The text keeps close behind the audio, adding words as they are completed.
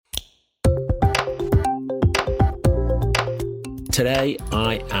Today,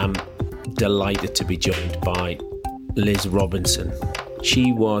 I am delighted to be joined by Liz Robinson.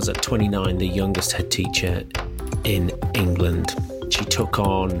 She was, at 29, the youngest head teacher in England. She took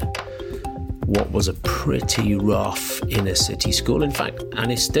on what was a pretty rough inner city school, in fact,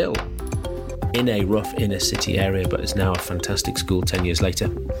 and is still in a rough inner city area, but is now a fantastic school 10 years later.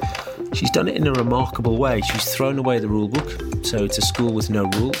 She's done it in a remarkable way. She's thrown away the rule book, so it's a school with no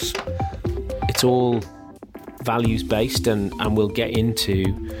rules. It's all values-based, and we'll get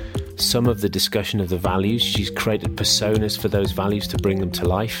into some of the discussion of the values. She's created personas for those values to bring them to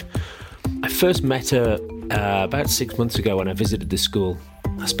life. I first met her about 6 months ago when I visited the school.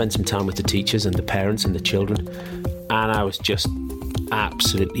 I spent some time with the teachers and the parents and the children, and I was just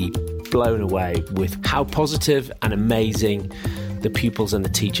absolutely blown away with how positive and amazing the pupils and the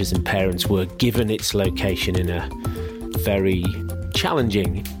teachers and parents were, given its location in a very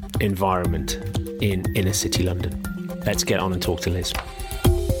challenging environment in inner city London. Let's get on and talk to Liz.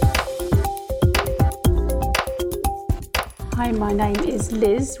 Hi, my name is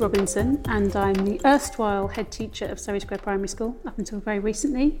Liz Robinson and I'm the erstwhile head teacher of Surrey Square Primary School up until very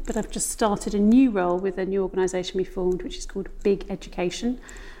recently, but I've just started a new role with a new organisation we formed which is called Big Education,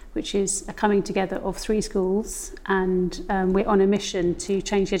 which is a coming together of 3 schools, and we're on a mission to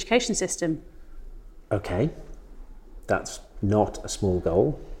change the education system. Okay, that's not a small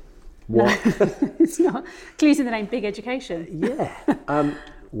goal. What? No, it's not. Clues in the name, Big Education. Yeah.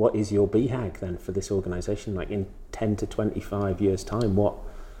 What is your BHAG then for this organisation? Like in 10 to 25 years' time, what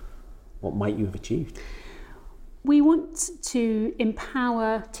might you have achieved? We want to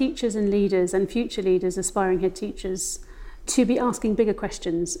empower teachers and leaders and future leaders, aspiring head teachers, to be asking bigger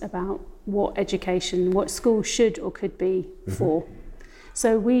questions about what education, what schools should or could be for.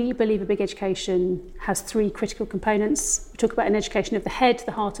 So we believe a big education has 3 critical components. We talk about an education of the head,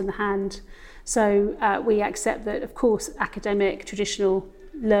 the heart and the hand. So we accept that, of course, academic, traditional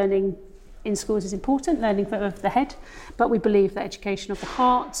learning in schools is important, learning of the head, but we believe that education of the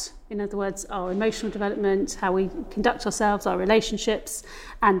heart, in other words, our emotional development, how we conduct ourselves, our relationships,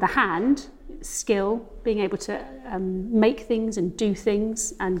 and the hand, skill, being able to make things and do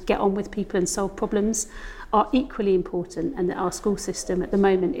things and get on with people and solve problems, are equally important, and that our school system at the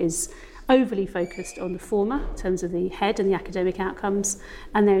moment is overly focused on the former in terms of the head and the academic outcomes,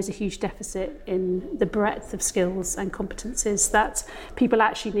 and there is a huge deficit in the breadth of skills and competences that people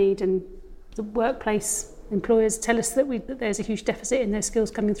actually need, and the workplace employers tell us that there's a huge deficit in those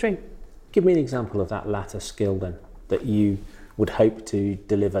skills coming through. Give me an example of that latter skill then that you would hope to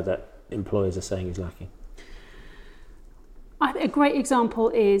deliver that employers are saying is lacking. I think a great example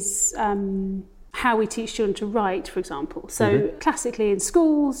is how we teach children to write, for example. So classically in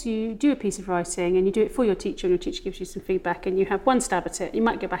schools, you do a piece of writing and you do it for your teacher, and your teacher gives you some feedback and you have one stab at it. You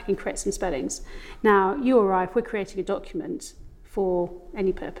might go back and correct some spellings. Now, you or I, if we're creating a document for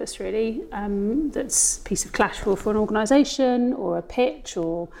any purpose really, that's a piece of collateral for an organisation or a pitch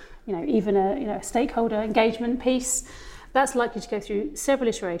or even a stakeholder engagement piece, that's likely to go through several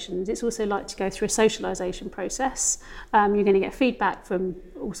iterations. It's also likely to go through a socialisation process. You're going to get feedback from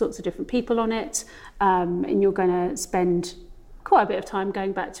all sorts of different people on it, and you're going to spend quite a bit of time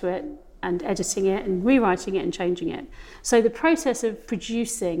going back to it and editing it and rewriting it and changing it. So the process of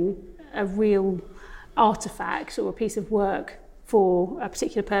producing a real artefact or a piece of work for a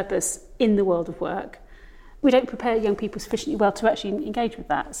particular purpose in the world of work, we don't prepare young people sufficiently well to actually engage with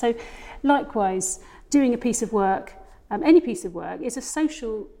that. So likewise, doing a piece of work, any piece of work, is a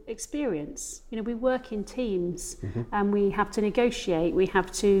social experience. We work in teams, and we have to negotiate, we have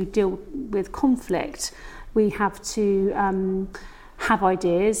to deal with conflict, we have to have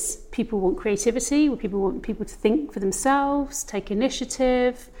ideas. People want creativity, people want people to think for themselves, take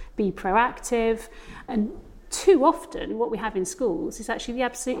initiative, be proactive, and too often what we have in schools is actually the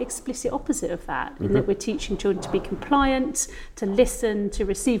absolute explicit opposite of that, in that we're teaching children to be compliant, to listen, to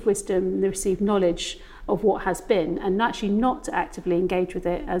receive wisdom, to receive knowledge of what has been, and actually not to actively engage with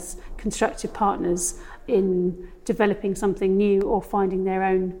it as constructive partners in developing something new or finding their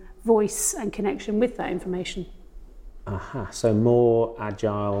own voice and connection with that information. So more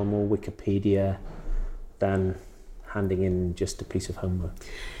agile, more Wikipedia than handing in just a piece of homework.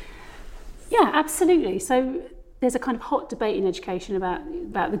 Yeah, absolutely. So there's a kind of hot debate in education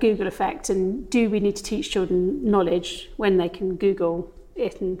about the Google effect, and do we need to teach children knowledge when they can Google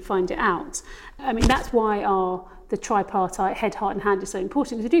it and find it out? I mean, that's why the tripartite head, heart and hand is so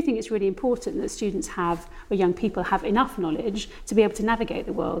important, because I do think it's really important that students have, or young people have, enough knowledge to be able to navigate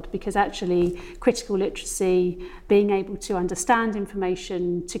the world, because actually critical literacy, being able to understand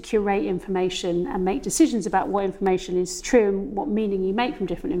information, to curate information and make decisions about what information is true and what meaning you make from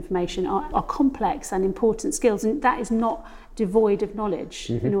different information are complex and important skills, and that is not devoid of knowledge.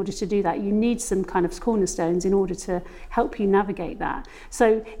 In order to do that, you need some kind of cornerstones in order to help you navigate that.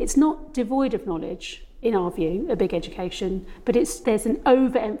 So it's not devoid of knowledge, in our view, a big education, but there's an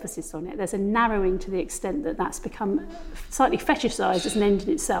overemphasis on it. There's a narrowing to the extent that that's become slightly fetishized as an end in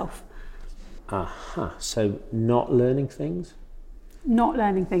itself. So not learning things? Not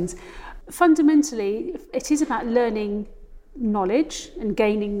learning things. Fundamentally, it is about learning knowledge and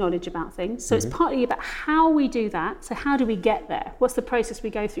gaining knowledge about things. So it's partly about how we do that. So how do we get there? What's the process we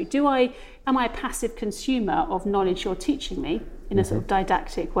go through? Am I a passive consumer of knowledge you're teaching me in a sort of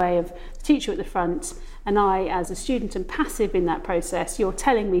didactic way of the teacher at the front, and I as a student am passive in that process? You're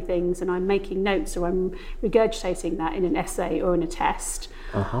telling me things and I'm making notes, or I'm regurgitating that in an essay or in a test.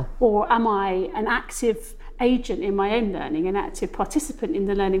 Or am I an active agent in my own learning, an active participant in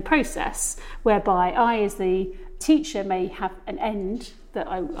the learning process, whereby I as the teacher may have an end that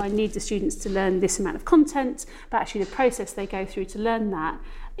I need the students to learn this amount of content, but actually the process they go through to learn that,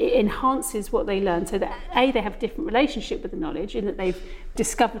 it enhances what they learn, so that they have a different relationship with the knowledge in that they've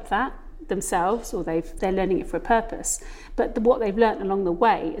discovered that themselves, or they're learning it for a purpose, but what they've learned along the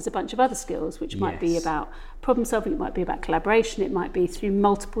way is a bunch of other skills, which might be about problem solving, it might be about collaboration, it might be through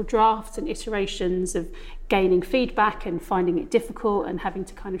multiple drafts and iterations of gaining feedback and finding it difficult and having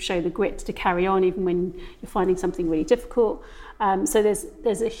to kind of show the grit to carry on even when you're finding something really difficult. So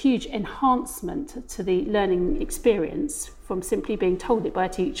there's a huge enhancement to the learning experience from simply being told it by a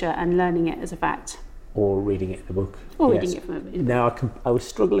teacher and learning it as a fact. Or reading it in a book. Or reading it from a book. Now, I was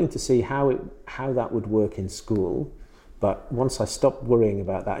struggling to see how that would work in school, but once I stopped worrying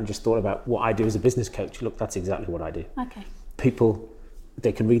about that and just thought about what I do as a business coach, look, that's exactly what I do. Okay. People,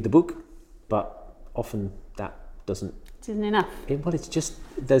 they can read the book, but often that isn't enough. It's just,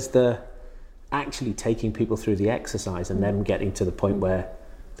 there's the actually taking people through the exercise and them getting to the point where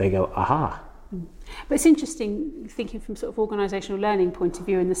they go, aha. But it's interesting thinking from sort of organisational learning point of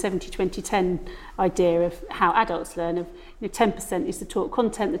view, in the 70-20-10 idea of how adults learn, of 10% is the taught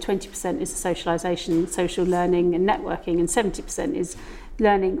content, the 20% is the socialisation, social learning and networking, and 70% is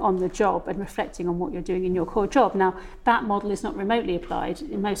learning on the job and reflecting on what you're doing in your core job. Now, that model is not remotely applied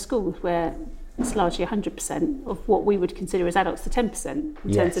in most schools, where it's largely 100% of what we would consider as adults, the 10%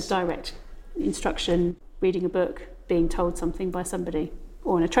 in terms of direct instruction, reading a book, being told something by somebody,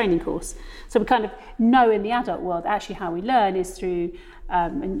 or in a training course. So we kind of know in the adult world actually how we learn is through,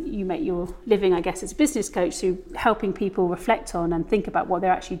 and you make your living, I guess, as a business coach, through helping people reflect on and think about what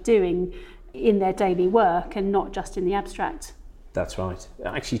they're actually doing in their daily work and not just in the abstract. That's right.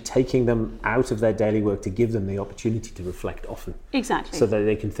 Actually taking them out of their daily work to give them the opportunity to reflect often. Exactly. So that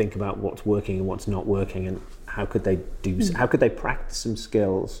they can think about what's working and what's not working, and how could they practice some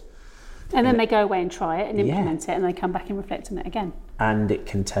skills. And then they go away and try it and implement it, and they come back and reflect on it again. And it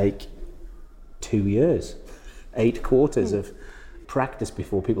can take 2 years, 8 quarters of practice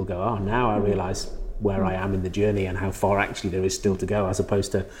before people go, now I realise where I am in the journey and how far actually there is still to go, as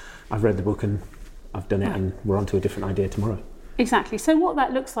opposed to I've read the book and I've done it and we're on to a different idea tomorrow. Exactly. So what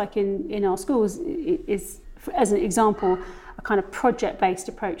that looks like in our schools is, as an example, a kind of project-based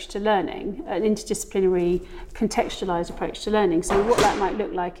approach to learning, an interdisciplinary, contextualised approach to learning. So what that might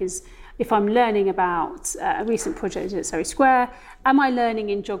look like is, if I'm learning about a recent project at Surrey Square, am I learning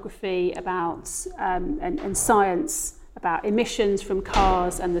in geography about and science about emissions from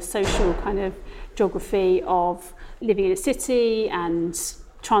cars and the social kind of geography of living in a city and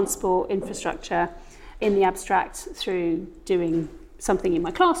transport infrastructure in the abstract through doing something in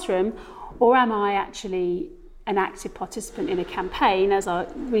my classroom? Or am I actually an active participant in a campaign, as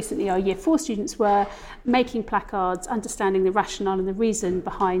recently our Year 4 students were, making placards, understanding the rationale and the reason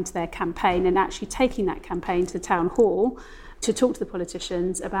behind their campaign, and actually taking that campaign to the town hall to talk to the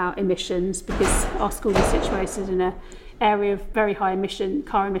politicians about emissions, because our school is situated in an area of very high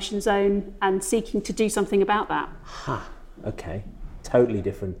car emission zone, and seeking to do something about that. Okay. Totally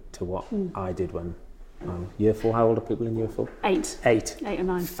different to what I did when Year 4. How old are people in Year 4? 8. 8 or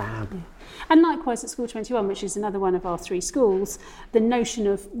 9. Fab. Yeah. And likewise at School 21, which is another one of our 3 schools, the notion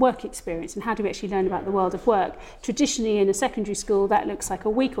of work experience and how do we actually learn about the world of work. Traditionally in a secondary school, that looks like a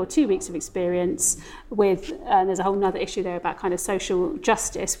week or 2 weeks of experience with, there's a whole other issue there about kind of social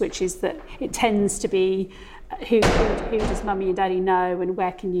justice, which is that it tends to be who does mummy and daddy know, and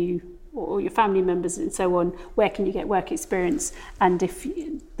where can you or your family members and so on, where can you get work experience? And if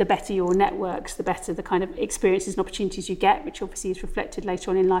the better your networks, the better the kind of experiences and opportunities you get, which obviously is reflected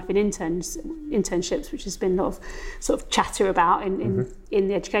later on in life in internships, which has been a lot of sort of chatter about in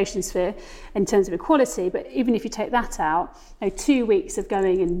the education sphere in terms of equality. But even if you take that out, 2 weeks of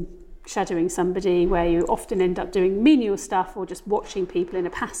going and shadowing somebody where you often end up doing menial stuff or just watching people in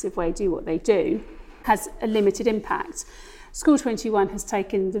a passive way do what they do has a limited impact. School 21 has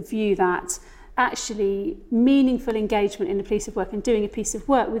taken the view that actually meaningful engagement in a piece of work and doing a piece of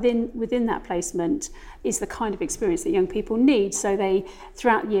work within that placement is the kind of experience that young people need. So they,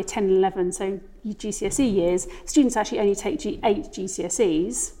 throughout year 10 and 11, so GCSE years, students actually only take 8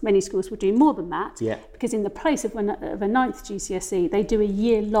 GCSEs. Many schools will do more than that, because in the place of a 9th GCSE, they do a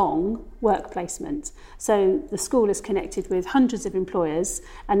year-long work placement. So the school is connected with hundreds of employers,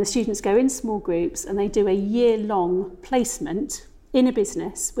 and the students go in small groups and they do a year-long placement in a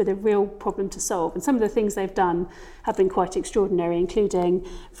business with a real problem to solve. And some of the things they've done have been quite extraordinary, including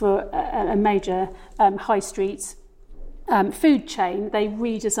for a major high street food chain, they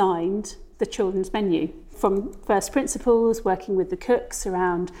redesigned the children's menu from first principles, working with the cooks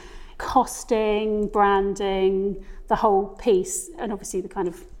around costing, branding, the whole piece, and obviously the kind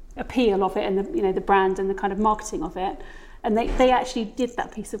of appeal of it and the brand and the kind of marketing of it. And they actually did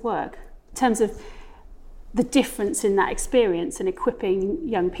that piece of work. In terms of the difference in that experience and equipping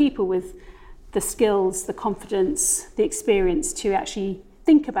young people with the skills, the confidence, the experience to actually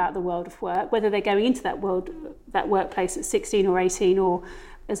think about the world of work, whether they're going into that workplace at 16 or 18 or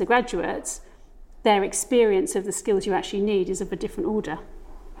as a graduate, their experience of the skills you actually need is of a different order.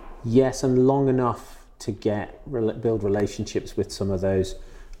 Yes, and long enough to build relationships with some of those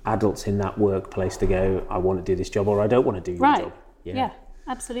adults in that workplace to go, I want to do this job or I don't want to do your job. Yeah,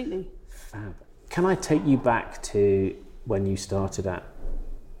 absolutely. Fab. Can I take you back to when you started at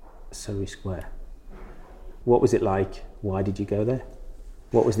Surrey Square? What was it like? Why did you go there?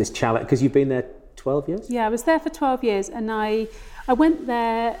 What was this challenge? Because you've been there 12 years? Yeah, I was there for 12 years and I went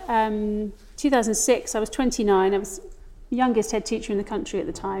there 2006. I was 29. I was the youngest head teacher in the country at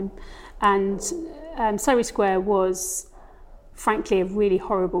the time. And Surrey Square was, frankly, a really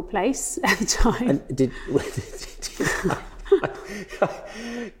horrible place at the time. And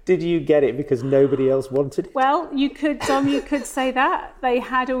did you get it because nobody else wanted it? Well, you could say that. They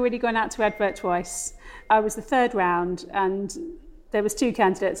had already gone out to advert twice. I was the third round and there was 2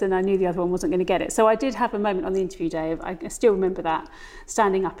 candidates and I knew the other one wasn't going to get it. So I did have a moment on the interview day, I still remember that,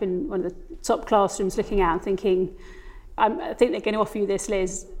 standing up in one of the top classrooms looking out and thinking, I think they're going to offer you this,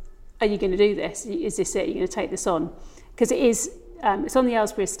 Liz. Are you going to do this? Is this it? Are you going to take this on? Because it's on the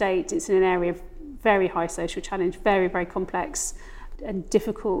Aylesbury estate. It's in an area of very high social challenge, very, very complex and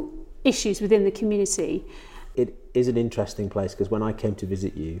difficult issues within the community. It is an interesting place because when I came to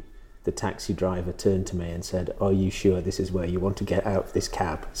visit you, the taxi driver turned to me and said, are you sure this is where you want to get out of this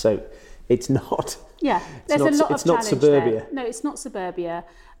cab? So it's not... Yeah, there's a lot of challenge. It's not suburbia. There. No, it's not suburbia.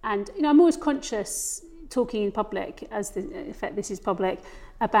 And I'm always conscious, talking in public, as in effect this is public,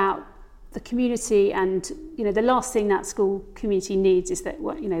 about the community, and the last thing that school community needs is that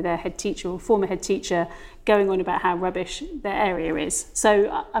their head teacher or former head teacher going on about how rubbish their area is.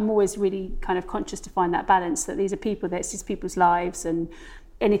 So I'm always really kind of conscious to find that balance, that these are people, that's just people's lives, and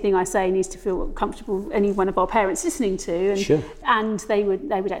anything I say needs to feel comfortable any one of our parents listening to, and, sure. And they would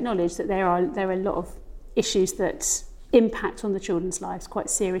acknowledge that there are a lot of issues that impact on the children's lives quite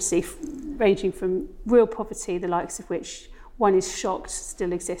seriously, ranging from real poverty, the likes of which one is shocked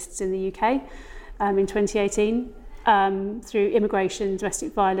still exists in the UK in 2018, through immigration,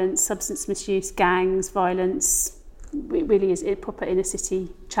 domestic violence, substance misuse, gangs, violence. It really is proper inner city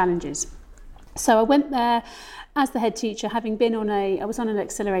challenges. So I went there as the head teacher, having been I was on an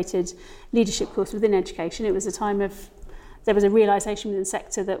accelerated leadership course within education. It was a time there was a realisation within the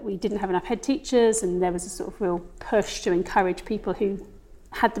sector that we didn't have enough head teachers, and there was a sort of real push to encourage people who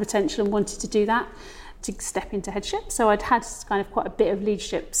had the potential and wanted to do that to step into headship. So I'd had kind of quite a bit of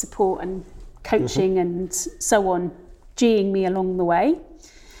leadership support and coaching and so on, geeing me along the way.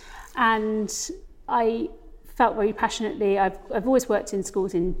 And I felt very passionately, I've always worked in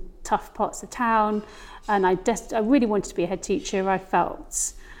schools in tough parts of town, and I really wanted to be a head teacher. I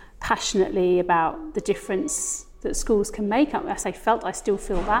felt passionately about the difference that schools can make. I still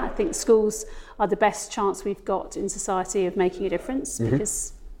feel that. I think schools are the best chance we've got in society of making a difference,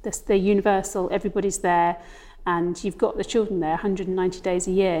 because they're universal, everybody's there, and you've got the children there 190 days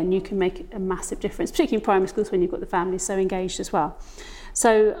a year, and you can make a massive difference, particularly in primary schools when you've got the families so engaged as well.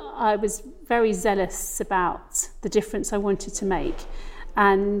 So I was very zealous about the difference I wanted to make.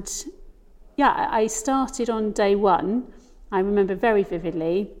 And I started on day one. I remember very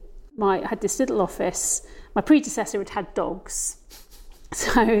vividly I had this little office. My predecessor had had dogs.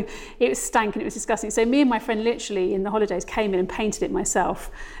 So it was stank and it was disgusting. So me and my friend literally in the holidays came in and painted it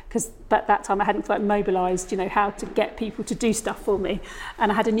myself, because at that time I hadn't quite mobilised, how to get people to do stuff for me. And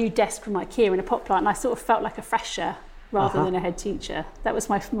I had a new desk from IKEA and a pot plant, and I sort of felt like a fresher rather than a head teacher. That was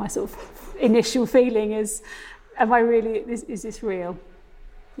my sort of initial feeling is, am I really, is this real?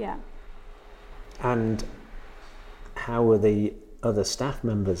 Yeah. And how were the other staff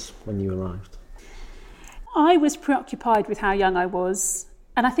members when you arrived? I was preoccupied with how young I was,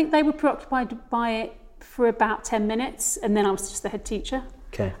 and I think they were preoccupied by it for about 10 minutes, and then I was just the head teacher.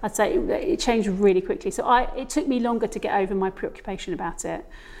 Okay. I'd say it changed really quickly. So it took me longer to get over my preoccupation about it,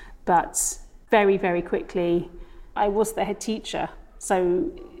 but very, very quickly I was the head teacher.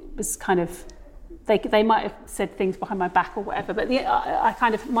 So it was kind of, they might have said things behind my back or whatever, but I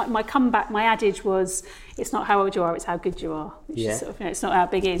kind of, my comeback, my adage was, it's not how old you are, it's how good you are. Which is sort of, it's not how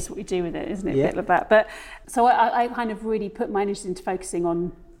big it is, what you do with it, isn't it? A bit like that. But so I kind of really put my energy into focusing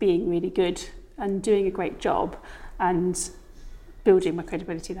on being really good and doing a great job and building my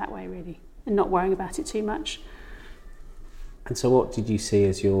credibility that way, really, and not worrying about it too much. And so what did you see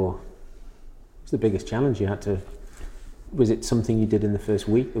as what's the biggest challenge you had to, was it something you did in the first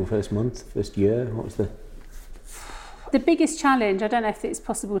week or first month, first year? What was the biggest challenge? I don't know if it's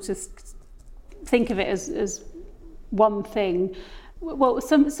possible to think of it as one thing. Well,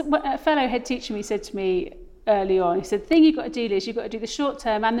 a fellow head teacher said to me early on, he said, the thing you've got to do is you've got to do the short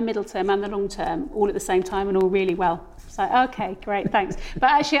term and the middle term and the long term all at the same time and all really well. It's like, okay, great, thanks.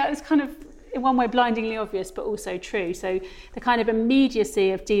 But actually, it's kind of, in one way, blindingly obvious, but also true. So the kind of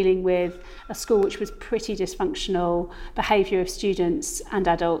immediacy of dealing with a school which was pretty dysfunctional, behaviour of students and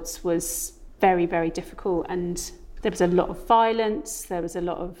adults was very, very difficult. And there was a lot of violence, there was a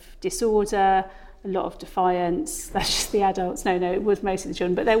lot of disorder, a lot of defiance. That's just the adults. No, it was mostly the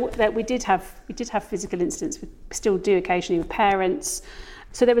children. But we did have physical incidents. We still do occasionally with parents.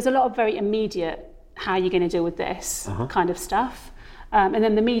 So there was a lot of very immediate, how are you going to deal with this kind of stuff. And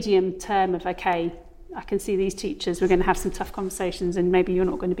then the medium term of, okay, I can see these teachers, we're going to have some tough conversations and maybe you're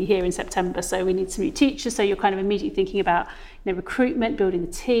not going to be here in September, so we need some new teachers. So you're kind of immediately thinking about recruitment, building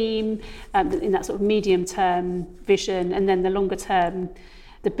the team, in that sort of medium term vision. And then the longer term,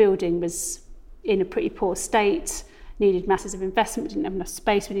 the building was in a pretty poor state, needed masses of investment, we didn't have enough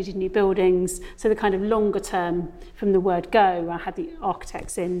space, we needed new buildings. So the kind of longer term, from the word go, I had the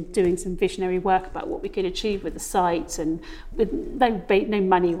architects in doing some visionary work about what we could achieve with the site, and with no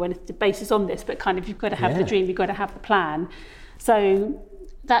money when the base is on this, but kind of you've got to have the dream, you've got to have the plan. So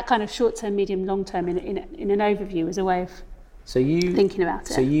that kind of short term, medium, long term in an overview is a way of thinking about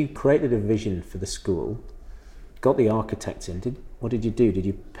it. So you created a vision for the school, got the architects in. What did you do? Did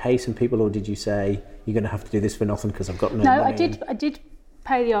you pay some people, or did you say you're going to have to do this for nothing because I've got no money? No, I did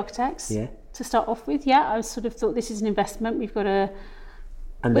pay the architects to start off with. Yeah, I sort of thought this is an investment. We've got to,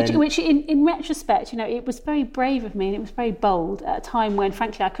 which in retrospect, it was very brave of me and it was very bold at a time when,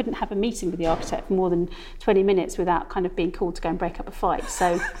 frankly, I couldn't have a meeting with the architect for more than 20 minutes without kind of being called to go and break up a fight.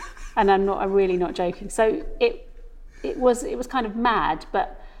 So, and I'm really not joking. So it was kind of mad,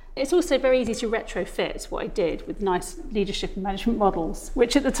 but it's also very easy to retrofit what I did with nice leadership and management models,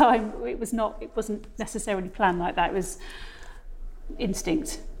 which at the time it wasn't necessarily planned like that. It was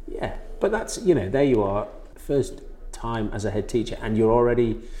instinct. Yeah, but that's, there you are, first time as a head teacher, and you're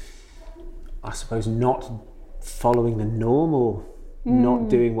already, I suppose, not following the norm or not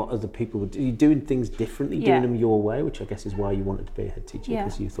doing what other people would do. You're doing things differently, doing them your way, which I guess is why you wanted to be a head teacher,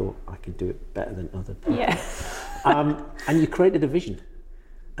 because you thought, I could do it better than other people. Yeah. And you created a vision.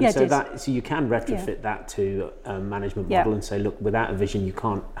 And so you can retrofit that to a management model and say, look, without a vision, you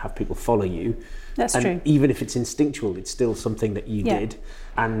can't have people follow you. That's true. Even if it's instinctual, it's still something that you did,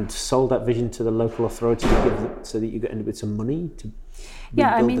 and sold that vision to the local authority so that you get in with some money to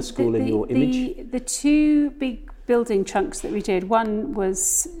rebuild the school in your image. The two big building chunks that we did, one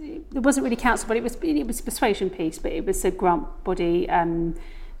was, it wasn't really council, but it was a persuasion piece, but it was a grant body, and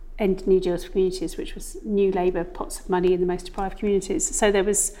New Deals for Communities, which was new Labour pots of money in the most deprived communities. So but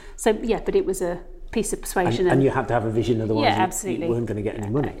it was a piece of persuasion. And you had to have a vision, otherwise you weren't going to get any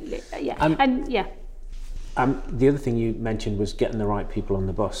money. The other thing you mentioned was getting the right people on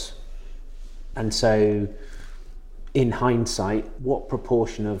the bus. And so, in hindsight, what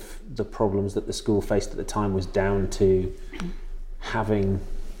proportion of the problems that the school faced at the time was down to having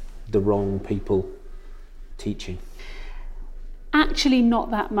the wrong people teaching? Actually,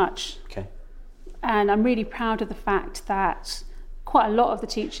 not that much. Okay. And I'm really proud of the fact that quite a lot of the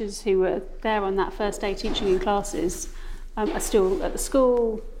teachers who were there on that first day teaching in classes are still at the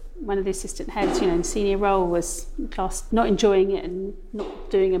school, one of the assistant heads, in senior role, was in class not enjoying it and not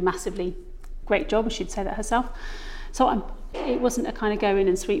doing a massively great job, she'd say that herself. So it wasn't a kind of go in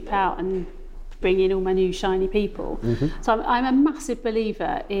and sweep out and bring in all my new shiny people. So I'm a massive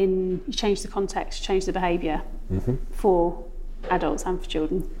believer in you change the context, change the behaviour for adults and for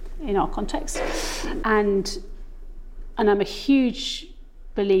children in our context. And I'm a huge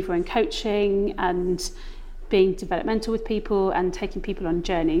believer in coaching and being developmental with people and taking people on a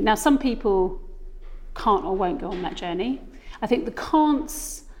journey. Now, some people can't or won't go on that journey. I think the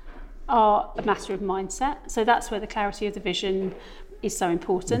can'ts are a matter of mindset. So that's where the clarity of the vision is so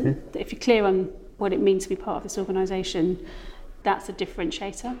important. That if you're clear on what it means to be part of this organisation, that's a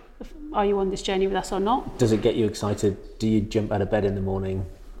differentiator. Are you on this journey with us or not? Does it get you excited? Do you jump out of bed in the morning?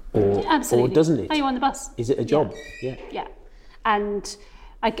 Absolutely. Or doesn't it? Are you on the bus? Is it a job? Yeah. And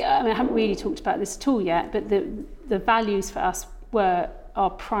I haven't really talked about this at all yet, but the values for us were our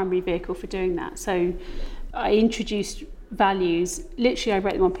primary vehicle for doing that. So I introduced values. Literally, I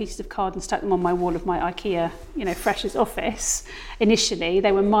wrote them on pieces of card and stuck them on my wall of my IKEA, freshers office. Initially,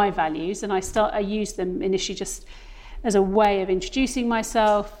 they were my values, and I used them initially just as a way of introducing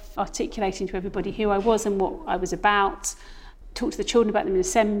myself, articulating to everybody who I was and what I was about. Talked to the children about them in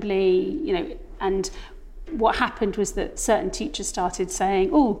assembly, and what happened was that certain teachers started saying,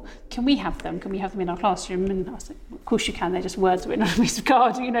 oh, can we have them? Can we have them in our classroom? And I was like, of course you can. They're just words written on a piece of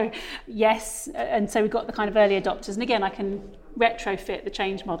card, yes. And so we got the kind of early adopters. And again, I can retrofit the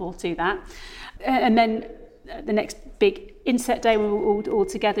change model to that. And then the next big inset day, we were all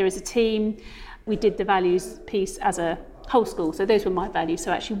together as a team. We did the values piece as a whole school. So those were my values.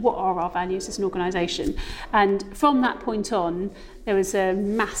 So actually, what are our values as an organisation? And from that point on, there was a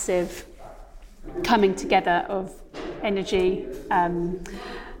massive coming together of energy, and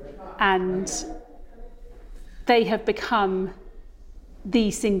they have become the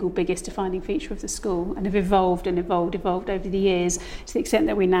single biggest defining feature of the school, and have evolved over the years, to the extent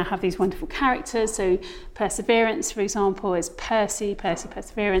that we now have these wonderful characters. So Perseverance, for example, is Percy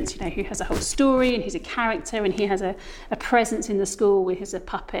Perseverance, who has a whole story, and he's a character, and he has a presence in the school where he's a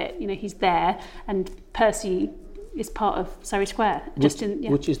puppet, he's there, and Percy is part of Surrey Square.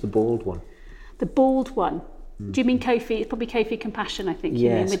 Which is the bald one? The bald one. Do you mean Kofi? It's probably Kofi Compassion, I think,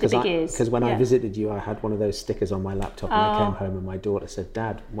 yes, with the big ears. Because when I visited you, I had one of those stickers on my laptop, and I came home and my daughter said,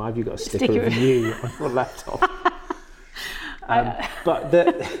 Dad, why have you got a sticker of you on your laptop?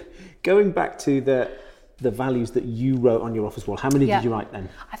 But going back to the values that you wrote on your office wall, how many did you write then?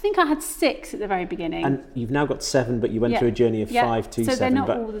 I think I had 6 at the very beginning. And you've now got 7, but you went through a journey of 5 to 7. They're not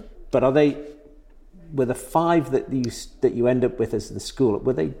all but are they... Were the 5 that you end up with as the school,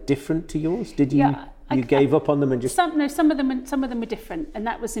 were they different to yours? Did you gave up on them and just... Some of them were different, and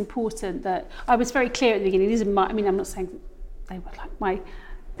that was important. That I was very clear at the beginning. These are I'm not saying they were like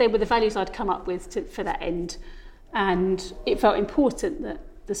they were the values I'd come up with for that end, and it felt important that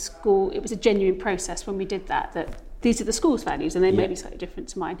the school. It was a genuine process when we did that. That these are the school's values, and they may be slightly different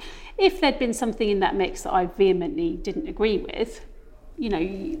to mine. If there'd been something in that mix that I vehemently didn't agree with,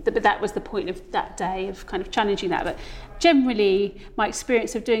 but that was the point of that day, of kind of challenging that. But generally, my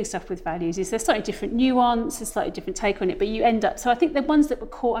experience of doing stuff with values is there's slightly different nuance, a slightly different take on it, but you end up... So I think the ones that were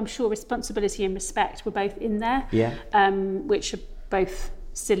caught, I'm sure responsibility and respect were both in there, which are both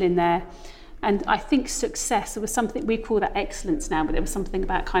still in there. And I think success, there was something, we call that excellence now, but there was something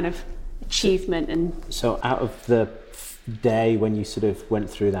about kind of achievement. And so out of the day when you sort of went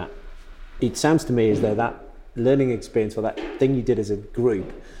through that, it sounds to me as though that learning experience, or that thing you did as a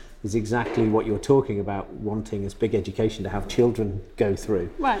group, is exactly what you're talking about, wanting as big education to have children go through.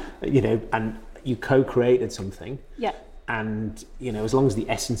 Right. And you co-created something. Yeah. And, as long as the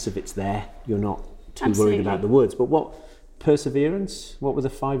essence of it's there, you're not too worried about the words. But what perseverance? What were the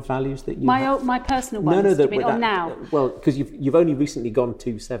 5 values that you had? My personal ones, now? Well, because you've only recently gone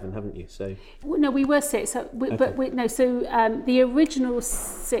to 7, haven't you? So no, we were 6. So the original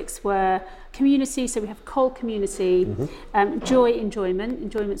 6 were community. So we have community, joy, enjoyment.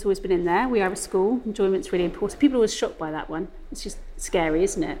 Enjoyment's always been in there. We are a school. Enjoyment's really important. People are always shocked by that one. It's just scary,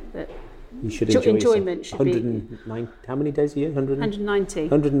 isn't it? That you should enjoy enjoyment should be 109. How many days a year? 190.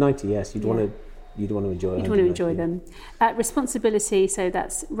 190. Yes, you'd want to enjoy. You'd want to enjoy them. Responsibility, so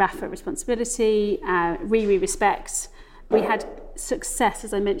that's RAFA, responsibility, respect. We had success,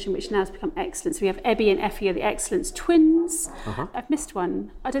 as I mentioned, which now has become excellence. So we have Ebby and Effie are the excellence twins. I've missed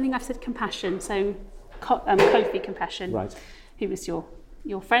one. I don't think I've said compassion, so Kofi Compassion, right, who was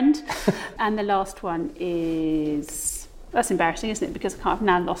your friend. And the last one is... That's embarrassing, isn't it? Because I've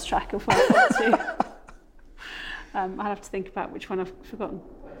now lost track of where I got to. I'll have to think about which one I've forgotten.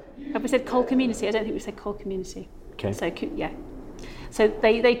 Have we said Community? I don't think we said Community. Okay. So, yeah. So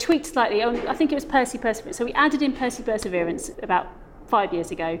they tweaked slightly. I think it was Perseverance. So we added in Perseverance about 5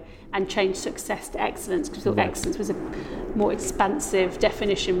 years ago and changed success to excellence, because we thought excellence was a more expansive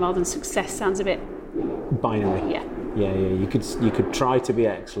definition rather than success sounds a bit binary. Yeah. You could try to be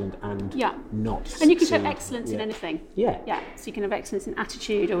excellent and not succeed. And you can have excellence in anything. Yeah. So you can have excellence in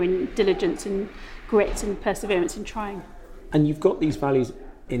attitude or in diligence and grit and perseverance in trying. And you've got these values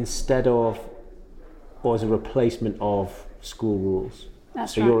instead of, or as a replacement of, school rules.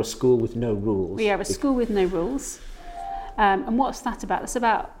 That's so right. You're a school with no rules. We are a school with no rules. And what's that about? That's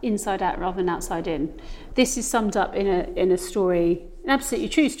about inside out rather than outside in. This is summed up in a story, an absolutely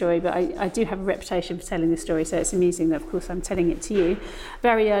true story, but I do have a reputation for telling this story, so it's amusing that, of course, I'm telling it to you.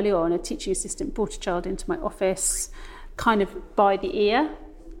 Very early on, a teaching assistant brought a child into my office, kind of by the ear.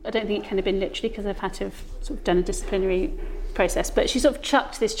 I don't think it can have been literally, because I've had to have sort of done a disciplinary process, but she sort of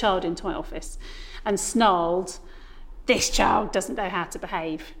chucked this child into my office and snarled, "This child doesn't know how to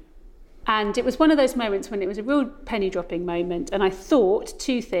behave." And it was one of those moments when it was a real penny dropping moment, and I thought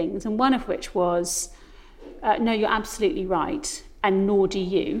two things, and one of which was, no, you're absolutely right, and nor do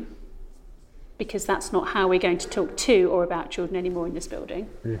you, because that's not how we're going to talk to or about children anymore in this building,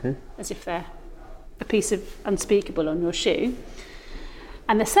 as if they're a piece of unspeakable on your shoe.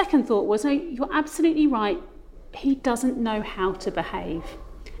 And the second thought was, no, you're absolutely right, he doesn't know how to behave,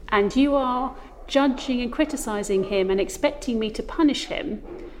 and you are judging and criticising him and expecting me to punish him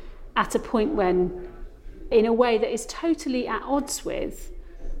at a point when, in a way that is totally at odds with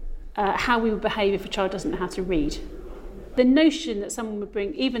how we would behave if a child doesn't know how to read. The notion that someone would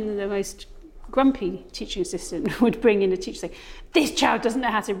bring, even the most grumpy teaching assistant would bring in a teacher saying, "This child doesn't know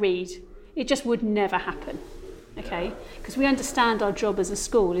how to read," it just would never happen, okay? Because we understand our job as a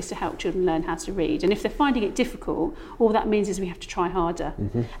school is to help children learn how to read, and if they're finding it difficult, all that means is we have to try harder.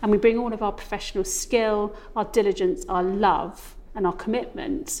 And we bring all of our professional skill, our diligence, our love and our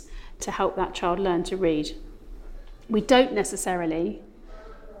commitment to help that child learn to read. We don't necessarily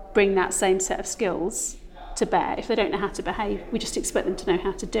bring that same set of skills to bear if they don't know how to behave. We just expect them to know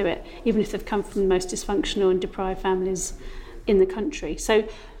how to do it, even if they've come from the most dysfunctional and deprived families in the country. So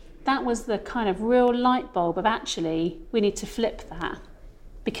that was the kind of real light bulb of, actually, we need to flip that,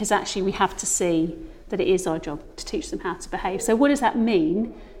 because actually we have to see that it is our job to teach them how to behave. So what does that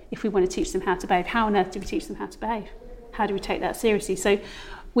mean if we want to teach them how to behave? How on earth do we teach them how to behave? How do we take that seriously? So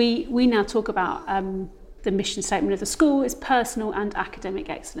we now talk about the mission statement of the school is personal and academic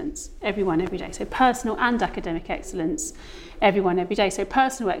excellence, everyone, every day. So personal and academic excellence, everyone, every day. So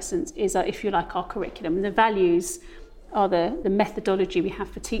personal excellence is, if you like, our curriculum. And the values are the methodology we have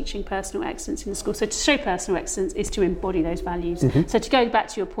for teaching personal excellence in the school. So to show personal excellence is to embody those values. So to go back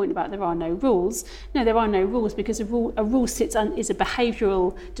to your point about there are no rules, no, there are no rules, because a rule is a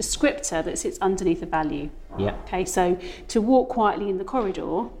behavioural descriptor that sits underneath a value. Yeah. Okay, so to walk quietly in the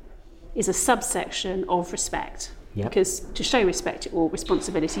corridor is a subsection of respect. Yep. Because to show respect or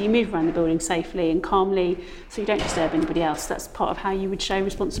responsibility, you move around the building safely and calmly, so you don't disturb anybody else. That's part of how you would show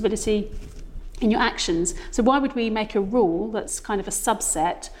responsibility in your actions. So why would we make a rule that's kind of a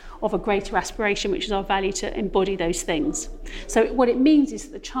subset of a greater aspiration, which is our value to embody those things? So what it means is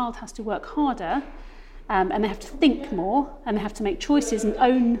that the child has to work harder, and they have to think more, and they have to make choices and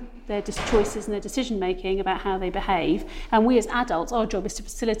own their choices and their decision making about how they behave. And we as adults, our job is to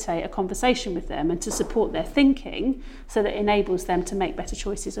facilitate a conversation with them and to support their thinking, so that it enables them to make better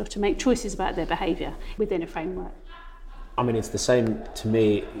choices or to make choices about their behaviour within a framework. I mean, it's the same to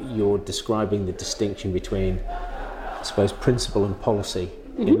me. You're describing the distinction between, I suppose, principle and policy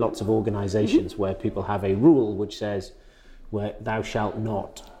in lots of organisations where people have a rule which says, where thou shalt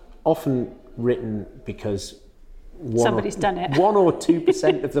not, often written because somebody's done it. 1 or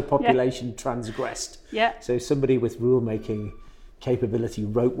 2% of the population transgressed. Yeah. So somebody with rule-making capability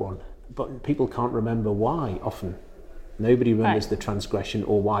wrote one, but people can't remember why often. Nobody remembers the transgression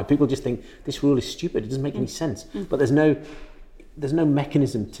or why. People just think this rule is stupid, it doesn't make any sense. But there's no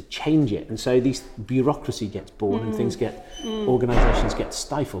mechanism to change it. And so these bureaucracy gets born and things get, organisations get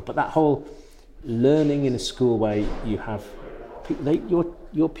stifled. But that whole learning in a school where you have,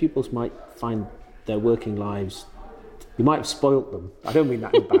 your pupils might find their working lives, you might have spoilt them. I don't mean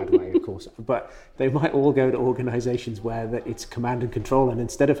that in a bad way, of course, but they might all go to organisations where it's command and control, and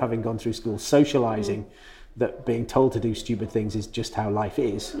instead of having gone through school socialising that being told to do stupid things is just how life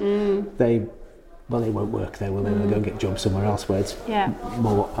is, they won't work there, will they? They'll go and get jobs somewhere else where it's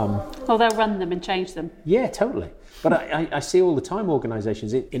more... Or they'll run them and change them. Yeah, totally. But I see all the time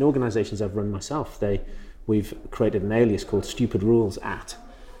organisations, in organisations I've run myself, we've created an alias called Stupid Rules At,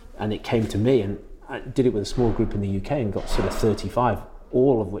 and it came to me, and I did it with a small group in the UK and got sort of 35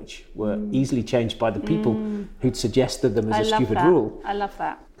 all of which were easily changed by the people who'd suggested them as a stupid rule. I love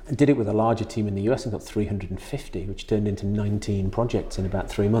that. I did it with a larger team in the US and got 350, which turned into 19 projects in about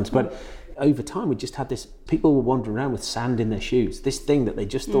 3 months. But over time, we just had this, people were wandering around with sand in their shoes, this thing that they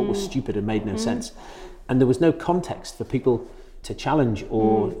just thought was stupid and made no sense. And there was no context for people to challenge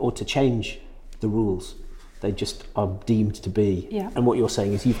or to change the rules. They just are deemed to be. Yeah. And what you're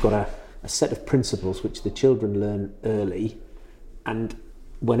saying is you've got a set of principles which the children learn early, and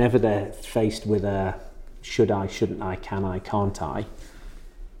whenever they're faced with a should I, shouldn't I, can I, can't I,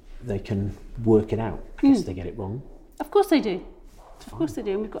 they can work it out. I guess they get it wrong. Of course they do. Of course they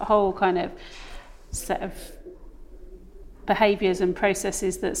do. And we've got a whole kind of set of behaviours and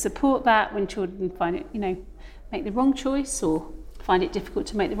processes that support that when children find it, make the wrong choice or find it difficult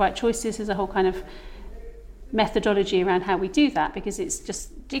to make the right choices. There's a whole kind of methodology around how we do that, because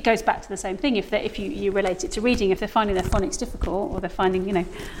it goes back to the same thing. If you relate it to reading, if they're finding their phonics difficult or they're finding,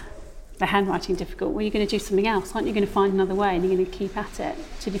 their handwriting difficult, well, you're going to do something else, aren't you? Going to find another way, and you're going to keep at it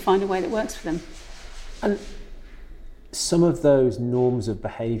till you find a way that works for them. And some of those norms of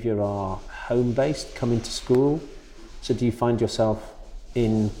behaviour are home-based, come into school. So do you find yourself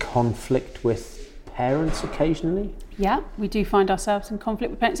in conflict with parents occasionally? Yeah, we do find ourselves in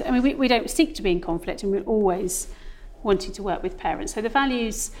conflict with parents. I mean, we don't seek to be in conflict, and we're always wanting to work with parents. So the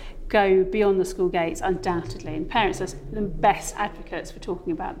values go beyond the school gates, undoubtedly, and parents are the best advocates for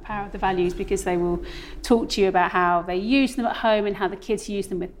talking about the power of the values, because they will talk to you about how they use them at home and how the kids use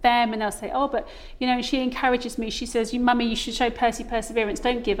them with them, and they'll say, oh, but she encourages me, she says, Mummy, you should show Percy perseverance,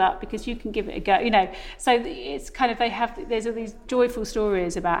 don't give up because you can give it a go, so it's kind of, there's all these joyful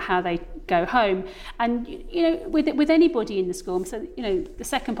stories about how they go home. And with anybody in the school, so the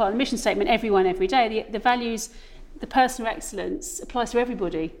second part of the mission statement, everyone every day, the values, the personal excellence applies to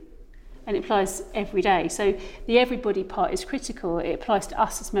everybody, and it applies every day. So the everybody part is critical. It applies to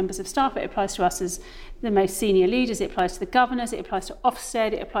us as members of staff, it applies to us as the most senior leaders, it applies to the governors, it applies to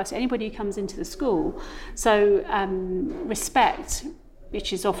Ofsted, it applies to anybody who comes into the school. So respect,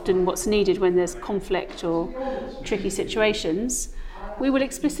 which is often what's needed when there's conflict or tricky situations, we will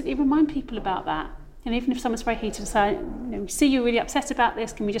explicitly remind people about that. And even if someone's very heated and say, we see you're really upset about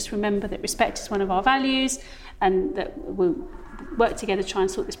this, can we just remember that respect is one of our values, and that we'll work together to try and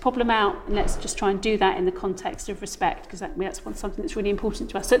sort this problem out, and let's just try and do that in the context of respect, because that's something that's really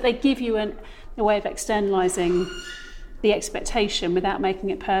important to us. So they give you a way of externalising the expectation without making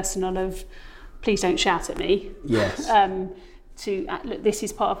it personal of, please don't shout at me. Yes. Look, this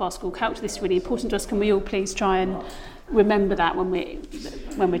is part of our school culture, this is really important to us, can we all please try and remember that when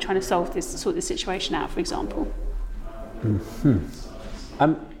we're trying to sort this situation out, for example.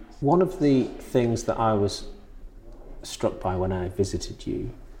 One of the things that I was struck by when I visited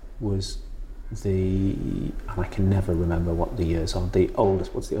you was and I can never remember what the years are,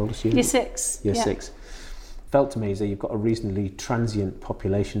 what's the oldest year? Year 6. Year 6. Felt to me as though you've got a reasonably transient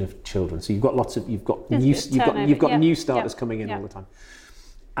population of children. So you've got new starters coming in all the time.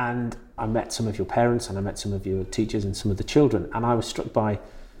 And I met some of your parents, and I met some of your teachers and some of the children, and I was struck by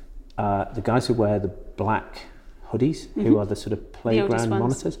the guys who wear the black hoodies, who are the sort of playground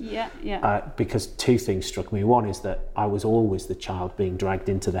monitors. Because two things struck me. One is that I was always the child being dragged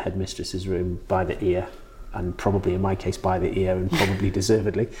into the headmistress's room by the ear, and probably in my case by the ear, and probably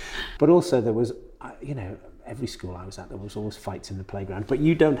deservedly. But also there was, every school I was at, there was always fights in the playground. But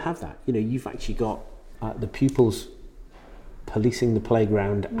you don't have that. You've actually got the pupils policing the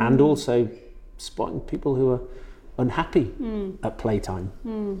playground and also spotting people who are unhappy at playtime.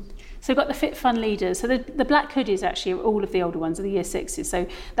 So we've got the fit fun leaders. So the black hoodies actually are all of the older ones, are the year 6s. So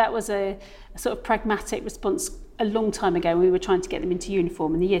that was a sort of pragmatic response a long time ago when we were trying to get them into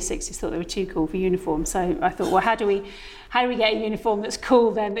uniform, and the year 6s thought they were too cool for uniform. So I thought, well, how do we get a uniform that's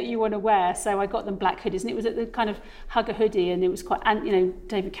cool then that you want to wear? So I got them black hoodies, and it was the kind of hugger hoodie, and it was quite,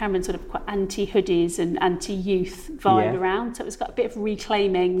 David Cameron sort of quite anti-hoodies and anti-youth vibe around. So it was got a bit of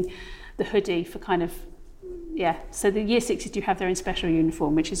reclaiming the hoodie for kind of, so the year 6s do have their own special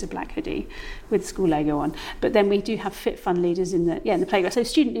uniform, which is a black hoodie with the school logo on. But then we do have fit fun leaders in the playground. So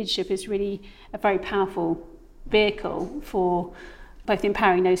student leadership is really a very powerful vehicle for both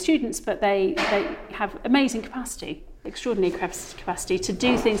empowering those students, but they have amazing capacity, extraordinary capacity to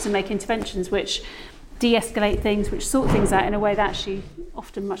do things and make interventions which de-escalate things, which sort things out in a way that's actually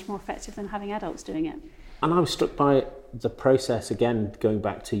often much more effective than having adults doing it. And I was struck by the process, again, going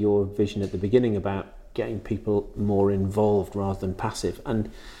back to your vision at the beginning about getting people more involved rather than passive. And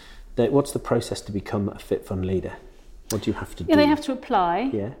what's the process to become a fit fun leader? What do you have to do? Yeah, they have to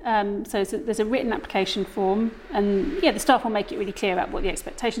apply. Yeah. So there's a written application form, and the staff will make it really clear about what the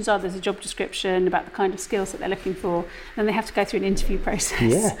expectations are. There's a job description about the kind of skills that they're looking for, and they have to go through an interview process.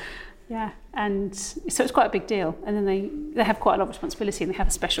 Yeah. Yeah, and so it's quite a big deal. And then they have quite a lot of responsibility, and they have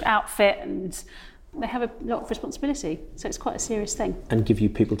a special outfit, and they have a lot of responsibility. So it's quite a serious thing. And give you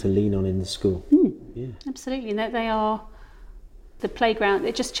people to lean on in the school. Yeah. Absolutely. And they are the playground.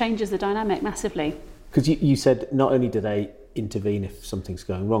 It just changes the dynamic massively. Because you said not only do they intervene if something's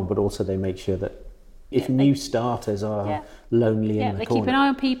going wrong, but also they make sure that if new starters are lonely in the corner. Yeah, they keep an eye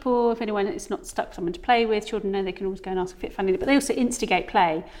on people. If anyone is not stuck someone to play with, children know they can always go and ask a fit family. But they also instigate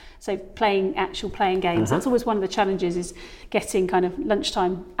play. So playing games. That's always one of the challenges, is getting kind of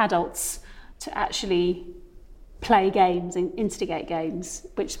lunchtime adults to actually play games and instigate games,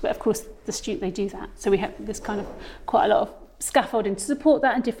 but of course they do that. So we have this kind of quite a lot of scaffolding to support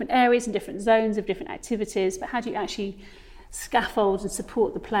that in different areas and different zones of different activities. But how do you actually scaffold and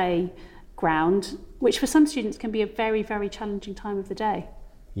support the playground, which for some students can be a very, very challenging time of the day.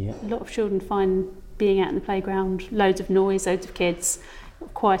 Yeah. A lot of children find being out in the playground, loads of noise, loads of kids,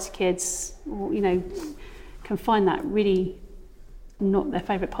 quieter kids, or, can find that really not their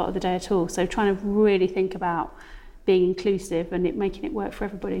favourite part of the day at all. So trying to really think about being inclusive and making it work for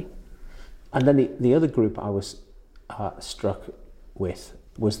everybody. And then the other group I was struck with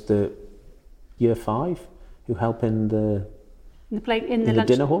was the year 5 who help in the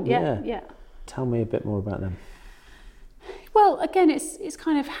dinner hall. Yeah. Tell me a bit more about them. Well, again, it's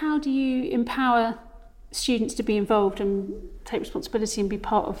kind of how do you empower students to be involved and take responsibility and be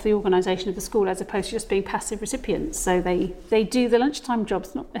part of the organisation of the school, as opposed to just being passive recipients. So they do the lunchtime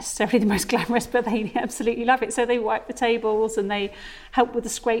jobs, not necessarily the most glamorous, but they absolutely love it. So they wipe the tables and they help with the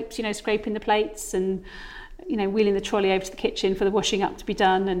scrapes, scraping the plates and wheeling the trolley over to the kitchen for the washing up to be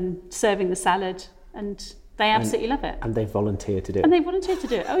done and serving the salad, and they absolutely love it. And they volunteer to do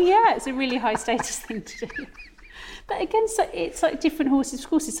it. Oh yeah, it's a really high status thing to do. But again, so it's like different horses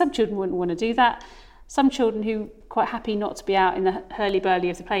for courses. Some children wouldn't want to do that. Some children who are quite happy not to be out in the hurly-burly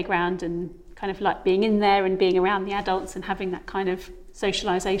of the playground and kind of like being in there and being around the adults and having that kind of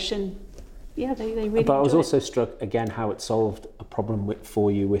socialisation. Yeah, they really. But I was also struck again how it solved a problem for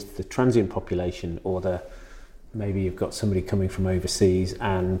you with the transient population, or maybe you've got somebody coming from overseas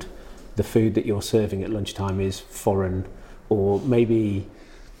and the food that you're serving at lunchtime is foreign, or maybe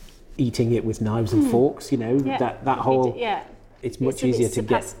eating it with knives and forks. That whole. It's much easier to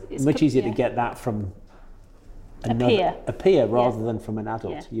get that from a peer rather than from an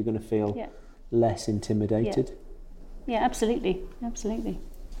adult. Yeah. You're going to feel less intimidated. Yeah, absolutely.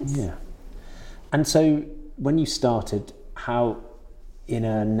 Yeah. And so when you started, how, in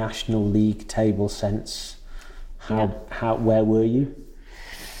a National League table sense, where were you?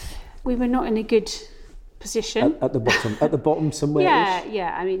 We were not in a good position. At the bottom somewhere.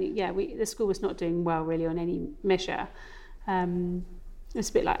 I mean, the school was not doing well really on any measure. It was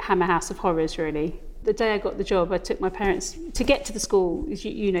a bit like Hammer House of Horrors, really. The day I got the job, I took my parents to get to the school.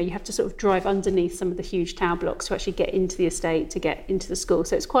 You have to sort of drive underneath some of the huge tower blocks to actually get into the estate, to get into the school.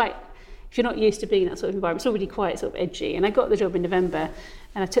 So it's quite, if you're not used to being in that sort of environment, it's already quite sort of edgy. And I got the job in November,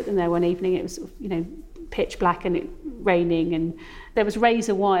 and I took them there one evening. It was pitch black and it raining, and there was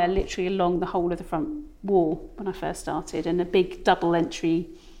razor wire literally along the whole of the front wall when I first started, and a big double entry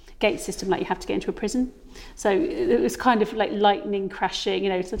gate system like you have to get into a prison. So it was kind of like lightning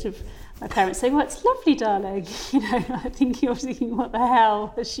crashing, sort of my parents saying, "Well, it's lovely, darling." I think you're thinking, what the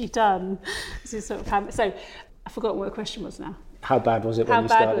hell has she done? This is sort of so I forgot what the question was now. How bad was it when you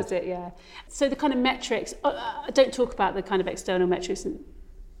started? How bad was it, yeah. So the kind of metrics, I don't talk about the kind of external metrics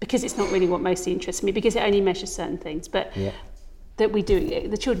because it's not really what mostly interests me, because it only measures certain things, but that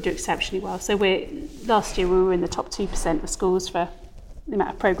the children do exceptionally well. So last year we were in the top 2% of schools for the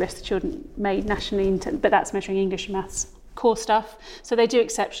amount of progress the children made nationally, but that's measuring English and maths core stuff. So they do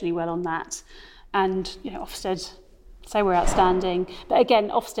exceptionally well on that. And Ofsted say we're outstanding, but again,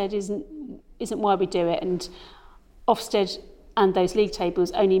 Ofsted isn't why we do it, and Ofsted and those league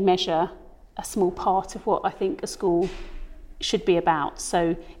tables only measure a small part of what I think a school should be about.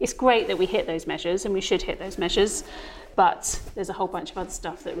 So it's great that we hit those measures, and we should hit those measures, but there's a whole bunch of other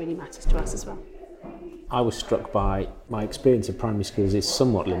stuff that really matters to us as well. I was struck by my experience of primary schools is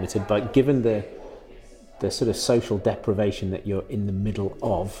somewhat limited, but given the sort of social deprivation that you're in the middle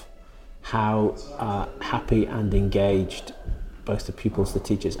of, how happy and engaged both the pupils, the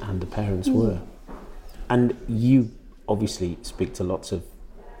teachers and the parents were. And you obviously speak to lots of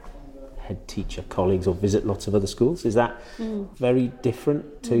head teacher colleagues or visit lots of other schools. Is that very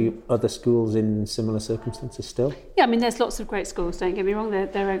different to other schools in similar circumstances still? Yeah, I mean, there's lots of great schools, don't get me wrong.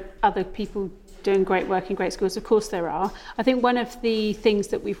 There are other people doing great work in great schools, of course there are. I think one of the things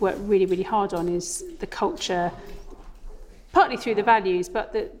that we've worked really, really hard on is the culture, partly through the values,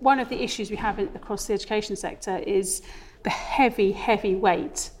 but one of the issues we have across the education sector is the heavy, heavy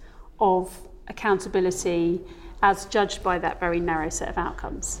weight of accountability as judged by that very narrow set of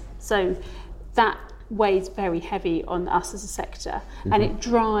outcomes. So that weighs very heavy on us as a sector, and it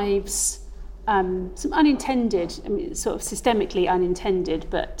drives some unintended, I mean, sort of systemically unintended,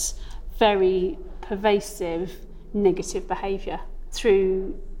 but very pervasive negative behaviour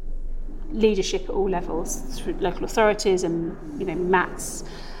through leadership at all levels, through local authorities and MATs,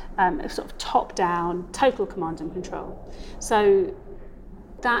 sort of top-down, total command and control. So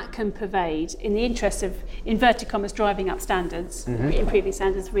that can pervade in the interest of, inverted commas, driving up standards, improving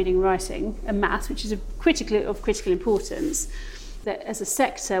standards of reading and writing and maths, which is of critical importance. That as a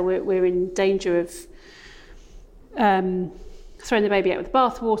sector we're in danger of throwing the baby out with the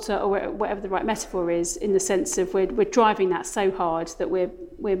bathwater, or whatever the right metaphor is, in the sense of we're driving that so hard that we're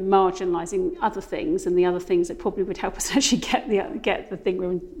marginalising other things, and the other things that probably would help us actually get the thing we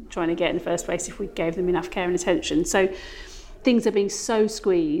were trying to get in the first place if we gave them enough care and attention. So things are being so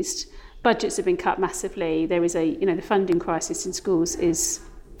squeezed, budgets have been cut massively. There is the funding crisis in schools is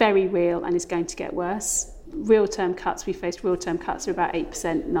very real and is going to get worse. Real-term cuts, we faced real-term cuts of about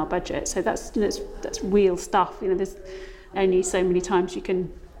 8% in our budget. So that's real stuff. There's only so many times you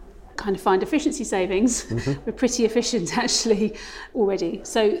can kind of find efficiency savings. We're pretty efficient actually already.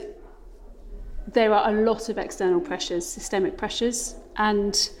 So there are a lot of external pressures, systemic pressures,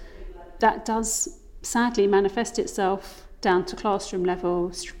 and that does sadly manifest itself down to classroom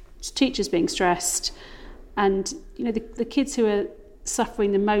level, teachers being stressed, and the kids who are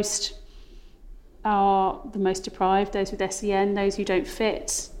suffering the most are the most deprived, those with SEN, those who don't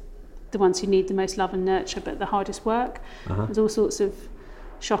fit, the ones who need the most love and nurture but the hardest work. There's all sorts of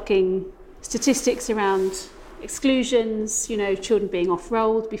shocking statistics around exclusions, children being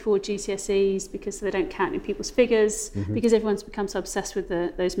off-rolled before GCSEs because they don't count in people's figures, because everyone's become so obsessed with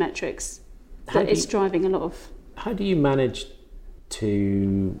those metrics that it's driving a lot of... How do you manage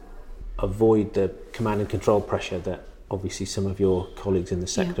to avoid the command and control pressure that obviously some of your colleagues in the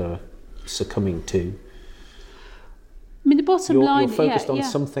sector are succumbing to? I mean, the bottom line... You're focused on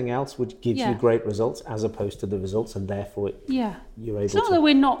something else which gives you great results as opposed to the results, and therefore you're able to... It's not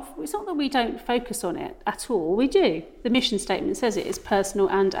that we don't focus on it at all. We do. The mission statement says it is personal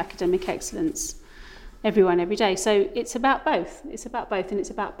and academic excellence. Everyone, every day. So it's about both. It's about both, and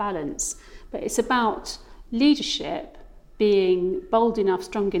it's about balance. But it's about leadership being bold enough,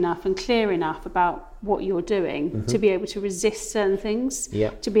 strong enough and clear enough about what you're doing to be able to resist certain things,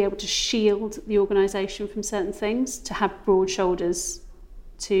 to be able to shield the organisation from certain things, to have broad shoulders,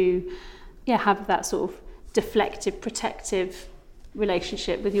 to have that sort of deflective, protective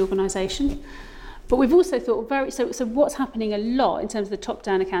relationship with the organisation. But we've also thought so what's happening a lot in terms of the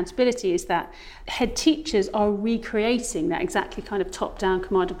top-down accountability is that head teachers are recreating that exactly kind of top-down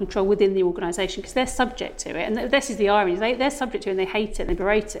command and control within the organisation, because they're subject to it. And this is the irony, they're subject to it and they hate it and they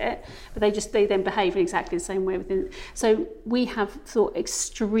berate it, but they then behave in exactly the same way within. So we have thought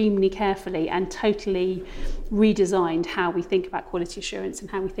extremely carefully and totally redesigned how we think about quality assurance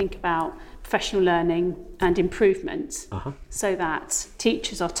and how we think about professional learning and improvement, so that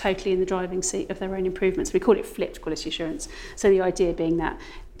teachers are totally in the driving seat of their own improvements. We call it flipped quality assurance. So the idea being that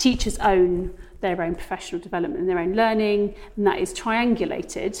teachers own their own professional development and their own learning, and that is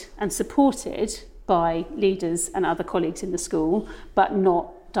triangulated and supported by leaders and other colleagues in the school, but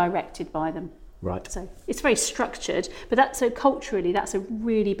not directed by them. Right. So it's very structured, but culturally that's a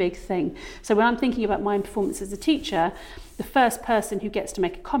really big thing. So when I'm thinking about my own performance as a teacher, the first person who gets to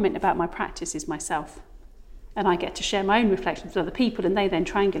make a comment about my practice is myself. And I get to share my own reflections with other people, and they then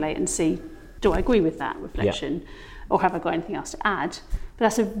triangulate and see, do I agree with that reflection? Or have I got anything else to add? But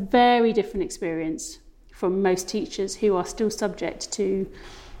that's a very different experience from most teachers who are still subject to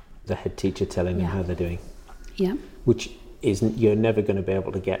the head teacher telling them how they're doing. Yeah. Which isn't, you're never going to be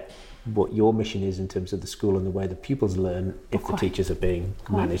able to get what your mission is in terms of the school and the way the pupils learn if the teachers are being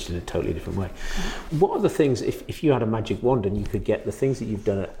managed in a totally different way. What are the things, if you had a magic wand and you could get the things that you've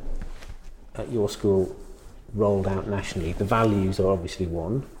done at your school rolled out nationally? The values are obviously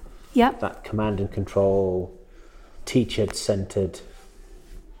one. Yeah. That command and control, teacher-centred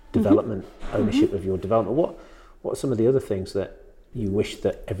development, ownership of your development. What are some of the other things that you wish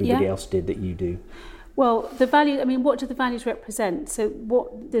that everybody else did that you do? Well, the value, what do the values represent? So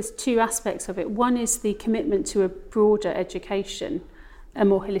there's two aspects of it. One is the commitment to a broader education a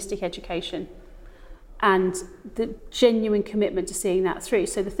more holistic education, and the genuine commitment to seeing that through.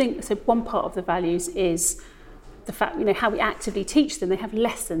 So one part of the values is the fact, how we actively teach them. They have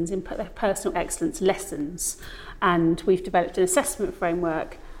lessons, their personal excellence lessons, and we've developed an assessment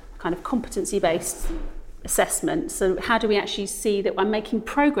framework, kind of competency-based assessment. So how do we actually see that I'm making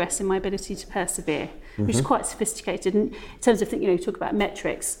progress in my ability to persevere, which is quite sophisticated. And in terms of, you talk about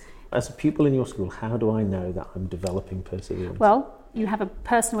metrics. As a pupil in your school, how do I know that I'm developing perseverance? Well, you have a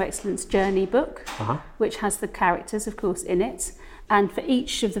personal excellence journey book, which has the characters, of course, in it. And for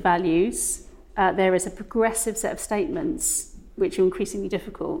each of the values, there is a progressive set of statements, which are increasingly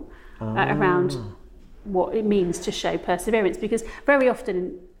difficult, around what it means to show perseverance. Because very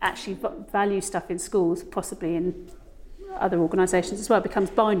often, actually, value stuff in schools, possibly in other organisations as well, becomes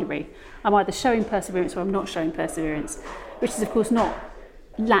binary. I'm either showing perseverance or I'm not showing perseverance, which is, of course,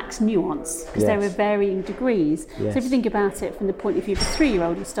 lacks nuance, because there are varying degrees. So if you think about it from the point of view of a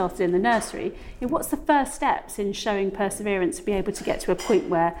 3-year-old who started in the nursery, what's the first steps in showing perseverance to be able to get to a point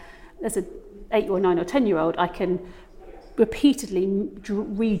where, as an 8 or 9 or 10-year-old, I can repeatedly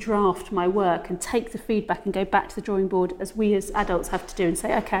redraft my work and take the feedback and go back to the drawing board, as we as adults have to do, and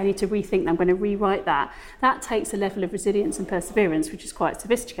say, okay, I need to rethink that, I'm going to rewrite that. That takes a level of resilience and perseverance which is quite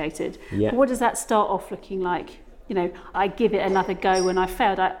sophisticated. But what does that start off looking like? I give it another go when I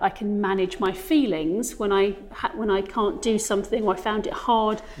failed. I can manage my feelings when I can't do something, or I found it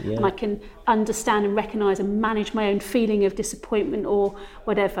hard, and I can understand and recognise and manage my own feeling of disappointment or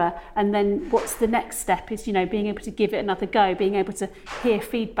whatever. And then what's the next step is, being able to give it another go, being able to hear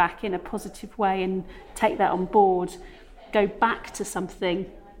feedback in a positive way and take that on board, go back to something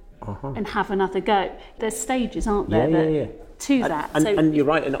and have another go. There's stages, aren't there? To that. And you're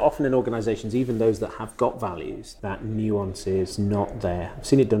right, and often in organisations, even those that have got values, that nuance is not there. I've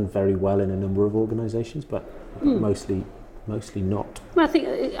seen it done very well in a number of organisations, but mostly not. Well, I think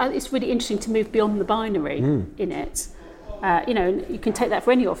it's really interesting to move beyond the binary in it. And you can take that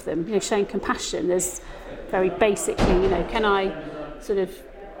for any of them. Showing compassion, there's very basically, can I sort of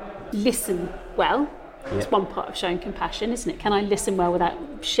listen well? It's one part of showing compassion, isn't it? Can I listen well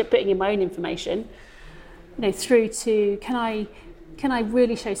without putting in my own information? Through to can I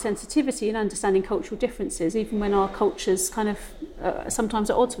really show sensitivity and understanding cultural differences, even when our cultures kind of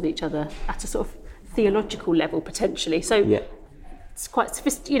sometimes at odds with each other at a sort of theological level potentially. So it's quite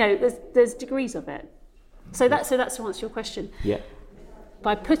sophisticated. There's degrees of it. So that's to answer your question.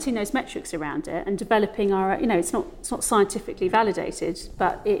 By putting those metrics around it and developing our, it's not scientifically validated,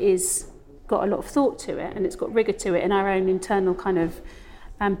 but it is got a lot of thought to it, and it's got rigour to it, and our own internal kind of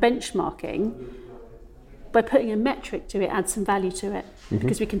benchmarking. By putting a metric to it, adds some value to it,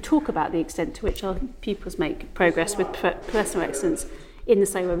 because we can talk about the extent to which our pupils make progress with personal excellence in the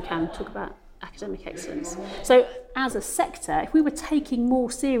same way we can talk about academic excellence. So as a sector, if we were taking more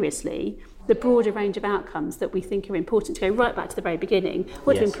seriously the broader range of outcomes that we think are important, to go right back to the very beginning,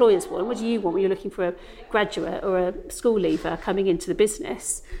 what do employers want? What do you want when you're looking for a graduate or a school leaver coming into the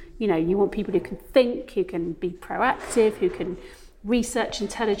business? You want people who can think, who can be proactive, who can research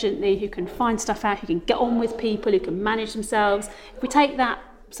intelligently, who can find stuff out, who can get on with people, who can manage themselves. If we take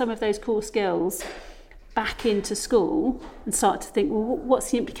some of those core skills back into school and start to think, well,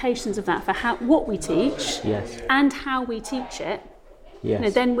 what's the implications of that for what we teach and how we teach it,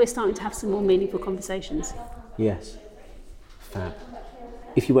 then we're starting to have some more meaningful conversations. Fab.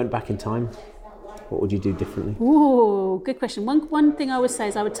 If you went back in time, what would you do differently? Ooh, good question. One thing I would say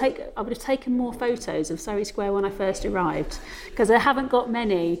is I would have taken more photos of Surrey Square when I first arrived, because I haven't got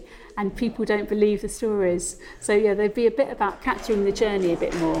many and people don't believe the stories. So there'd be a bit about capturing the journey a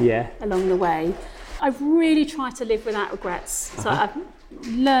bit more along the way. I've really tried to live without regrets. So I've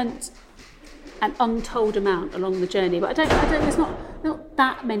learnt an untold amount along the journey, but I don't there's not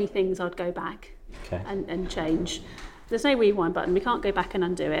that many things I'd go back and change. There's no rewind button. We can't go back and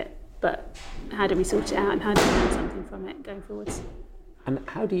undo it. But how do we sort it out, and how do we learn something from it going forwards? And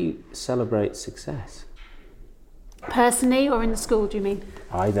how do you celebrate success? Personally or in the school, do you mean?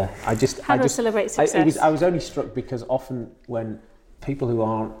 Either. How do I celebrate success? I was only struck because often when people who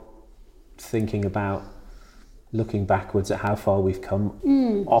aren't thinking about looking backwards at how far we've come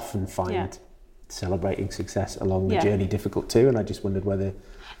often find celebrating success along the journey difficult too, and I just wondered whether...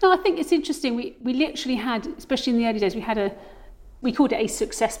 No, I think it's interesting. We literally had, especially in the early days, we called it a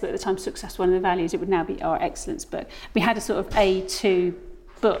success book at the time. Success, one of the values. It would now be our excellence book. We had a sort of A2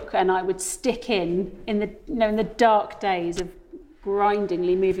 book, and I would stick in the dark days of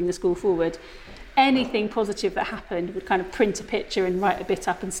grindingly moving the school forward, anything positive that happened would kind of print a picture and write a bit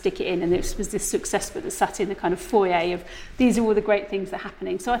up and stick it in, and it was this success book that sat in the kind of foyer of these are all the great things that are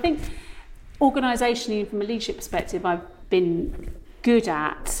happening. So I think organisationally, from a leadership perspective, I've been good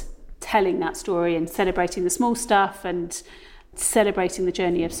at telling that story and celebrating the small stuff and celebrating the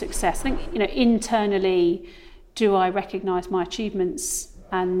journey of success. I think, internally, do I recognise my achievements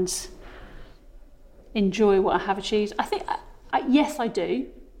and enjoy what I have achieved? I think, yes, I do.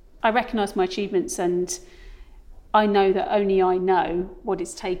 I recognise my achievements, and I know that only I know what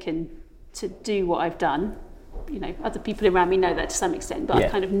it's taken to do what I've done. Other people around me know that to some extent, but I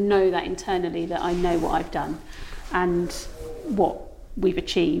kind of know that internally, that I know what I've done and what we've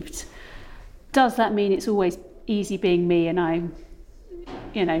achieved. Does that mean it's always easy being me and I'm,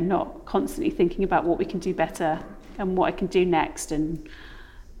 not constantly thinking about what we can do better and what I can do next? And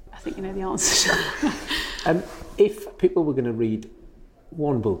I think you know the answer. If people were going to read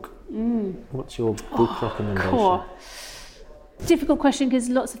one book, what's your book recommendation? Cool. Difficult question, because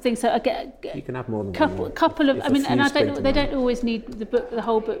lots of things. So I get you can have more than couple of. And I don't know. They don't always need the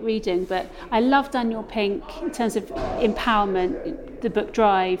whole book reading, but I love Daniel Pink in terms of empowerment. The book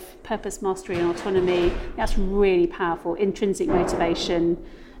Drive, Purpose, Mastery, and Autonomy. That's really powerful. Intrinsic motivation,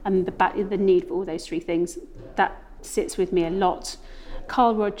 and the need for all those three things. That sits with me a lot.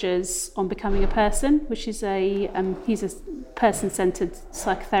 Carl Rogers on Becoming a Person, which is he's a person-centered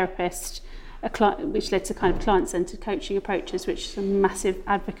psychotherapist. Which led to kind of client-centered coaching approaches, which is a massive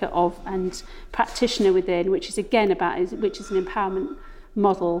advocate of, and practitioner within, which is again which is an empowerment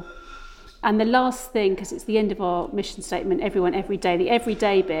model. And the last thing, because it's the end of our mission statement, everyone, every day, the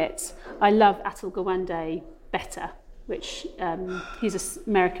everyday bit, I love Atul Gawande, Better, which he's an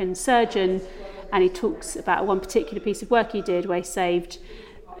American surgeon, and he talks about one particular piece of work he did where he saved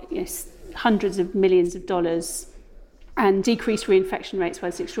hundreds of millions of dollars and decreased reinfection rates by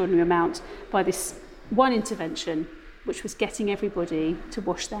this extraordinary amount by this one intervention, which was getting everybody to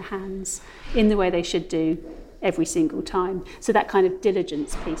wash their hands in the way they should do every single time. So that kind of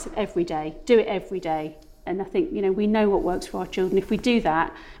diligence piece of every day, do it every day. And I think, we know what works for our children. If we do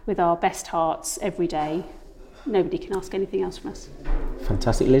that with our best hearts every day, nobody can ask anything else from us.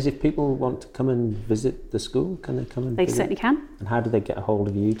 Fantastic. Liz, if people want to come and visit the school, can they come and visit? They certainly can. And how do they get a hold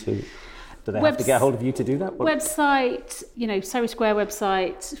of you Do they have to get a hold of you to do that? Website, Surrey Square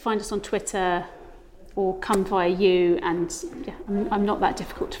website, find us on Twitter or come via you, and I'm not that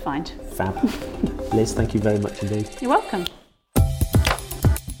difficult to find. Fab. Liz, thank you very much indeed. You're welcome.